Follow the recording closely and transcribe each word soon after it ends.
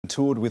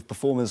toured with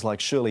performers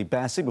like Shirley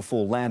Bassey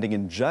before landing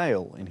in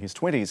jail in his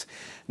 20s.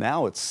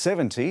 Now at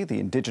 70, the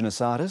Indigenous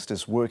artist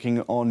is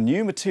working on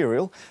new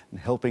material and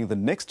helping the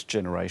next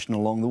generation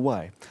along the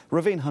way.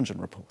 Raveen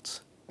Hunjan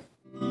reports.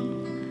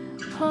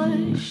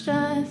 Pushed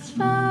us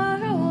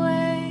far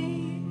away.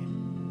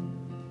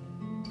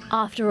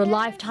 After a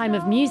lifetime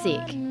of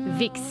music,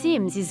 Vic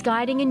Simms is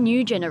guiding a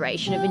new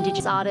generation of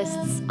Indigenous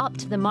artists up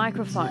to the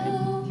microphone.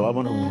 I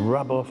want to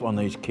rub off on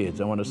these kids.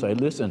 I want to say,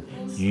 listen,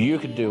 you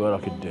could do what I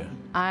could do.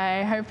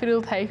 I hope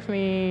it'll take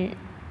me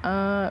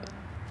to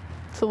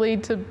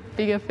lead to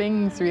bigger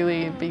things,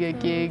 really, bigger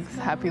gigs,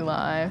 happy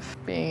life,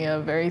 being a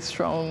very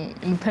strong,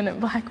 independent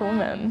black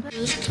woman.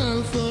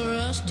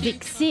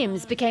 Vic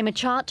Simms became a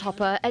chart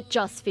topper at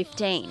just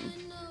 15.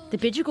 The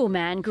Bidjigal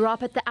man grew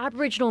up at the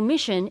Aboriginal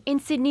mission in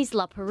Sydney's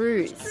La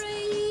Perouse.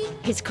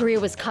 His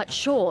career was cut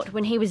short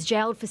when he was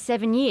jailed for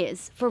 7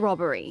 years for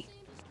robbery.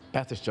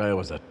 Bathurst Jail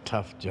was a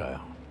tough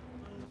jail.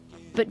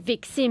 But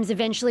Vic Simms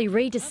eventually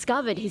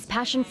rediscovered his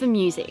passion for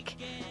music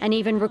and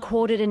even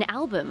recorded an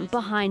album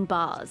behind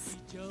bars.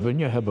 When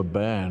you have a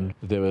band,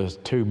 there was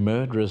 2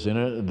 murderers in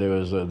it, there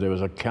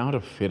was a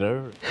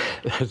counterfeiter.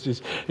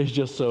 It's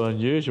just so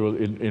unusual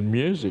in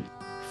music.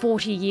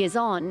 40 years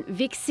on,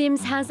 Vic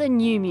Simms has a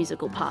new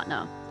musical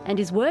partner and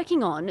is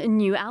working on a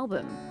new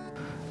album.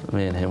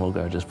 Me and him will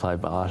go just play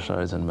bar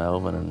shows in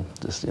Melbourne, and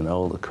just, you know,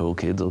 all the cool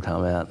kids will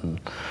come out,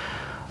 and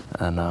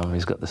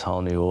he's got this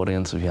whole new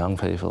audience of young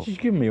people. He's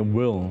given me a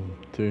will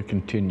to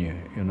continue,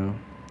 you know,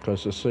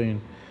 because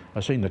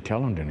I've seen the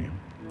talent in him.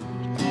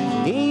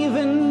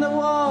 Even the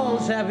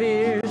walls have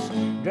ears.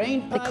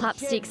 The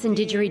clapsticks and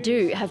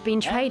didgeridoo have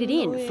been traded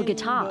in for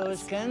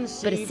guitars,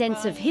 but a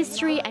sense of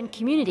history and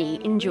community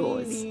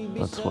endures.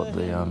 That's what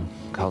the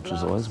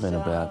culture's always been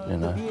about, you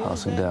know,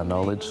 passing down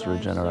knowledge through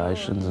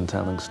generations and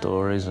telling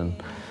stories and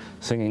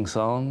singing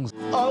songs.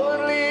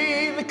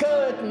 Only the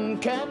curtain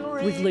can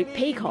read. With Luke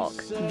Peacock,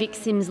 Vic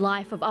Simms'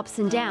 life of ups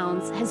and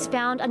downs has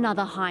found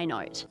another high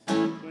note.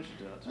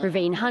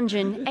 Raveen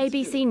Hunjan,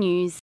 ABC News.